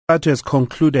COSATU has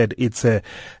concluded its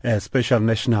special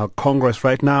national congress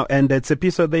right now, and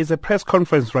there's a press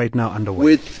conference right now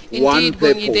underway. Indeed,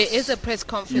 Bongi, there is a press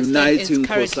conference that is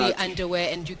currently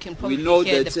underway, and you can probably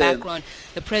hear in the background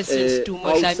the President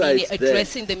Dumo Dlamini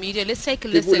addressing the media. Let's take a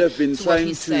listen have been to what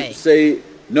he's saying. Say,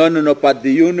 no, but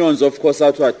the unions of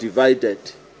COSATU are divided.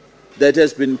 That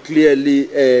has been clearly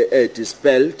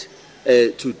dispelled.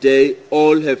 Today,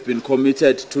 all have been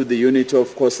committed to the unity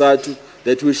of COSATU,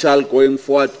 that we shall going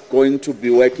forward going to be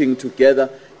working together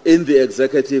in the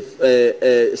executive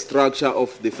structure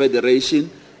of the federation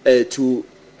to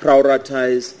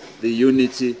prioritize the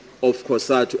unity of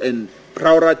COSATU and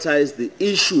prioritize the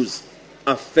issues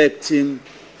affecting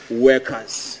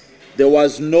workers. There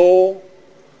was no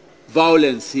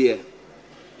violence here.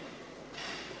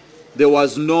 There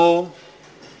was no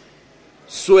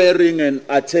swearing and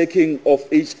attacking of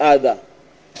each other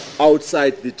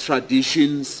outside the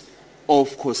traditions of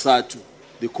COSATU.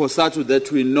 The COSATU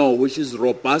that we know, which is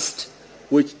robust,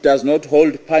 which does not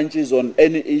hold punches on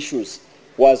any issues,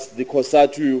 was the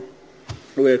COSATU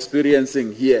we're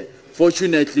experiencing here.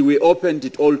 Fortunately, we opened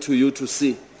it all to you to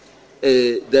see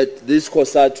that this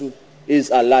COSATU is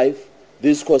alive.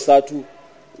 This COSATU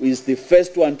is the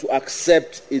first one to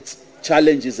accept its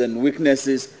challenges and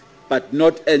weaknesses, but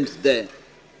not end there,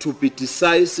 to be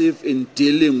decisive in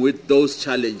dealing with those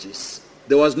challenges.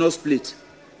 There was no split,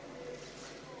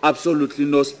 absolutely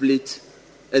no split,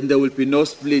 and there will be no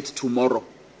split tomorrow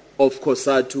of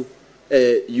COSATU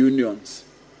unions.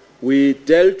 We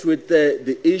dealt with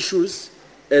the issues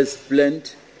as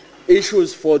planned.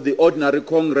 Issues for the ordinary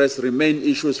Congress remain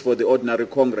issues for the ordinary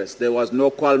Congress. There was no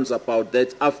qualms about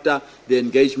that. After the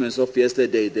engagements of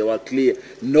yesterday, they were clear.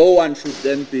 No one should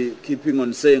then be keeping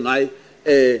on saying,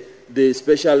 the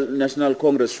Special National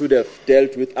Congress should have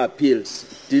dealt with appeals.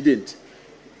 Didn't.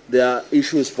 There are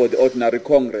issues for the ordinary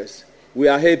Congress. We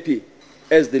are happy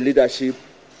as the leadership,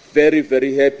 very,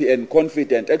 very happy and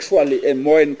confident, actually, and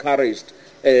more encouraged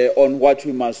on what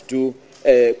we must do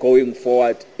going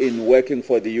forward in working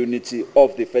for the unity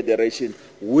of the Federation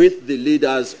with the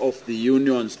leaders of the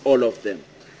unions, all of them.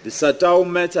 The SATAU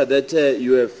matter that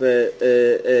you have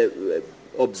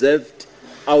observed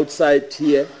outside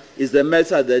here is the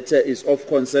matter that is of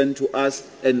concern to us,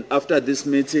 and after this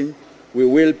meeting, we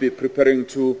will be preparing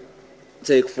to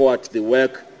take forward the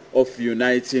work of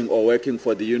uniting or working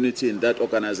for the unity in that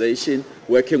organization,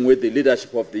 working with the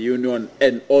leadership of the union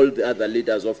and all the other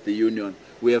leaders of the union.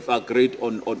 We have agreed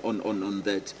on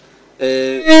that.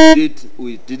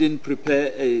 We didn't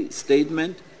prepare a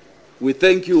statement. We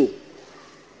thank you,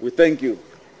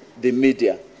 the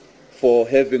media, for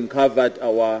having covered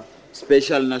our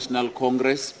Special National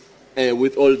Congress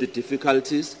with all the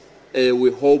difficulties.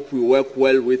 We hope we work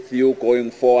well with you going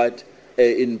forward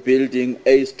in building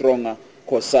a stronger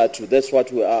COSATU. That's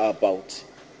what we are about.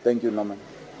 Thank you, Norman.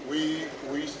 We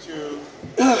wish to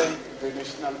thank the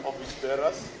national office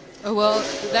bearers. Well,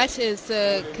 that is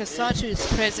COSATU's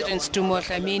President Dumo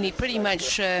Dlamini pretty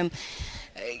much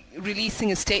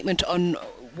releasing a statement on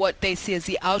what they see as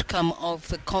the outcome of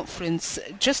the conference.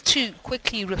 Just to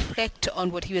quickly reflect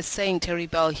on what he was saying, Terry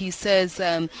Bell, he says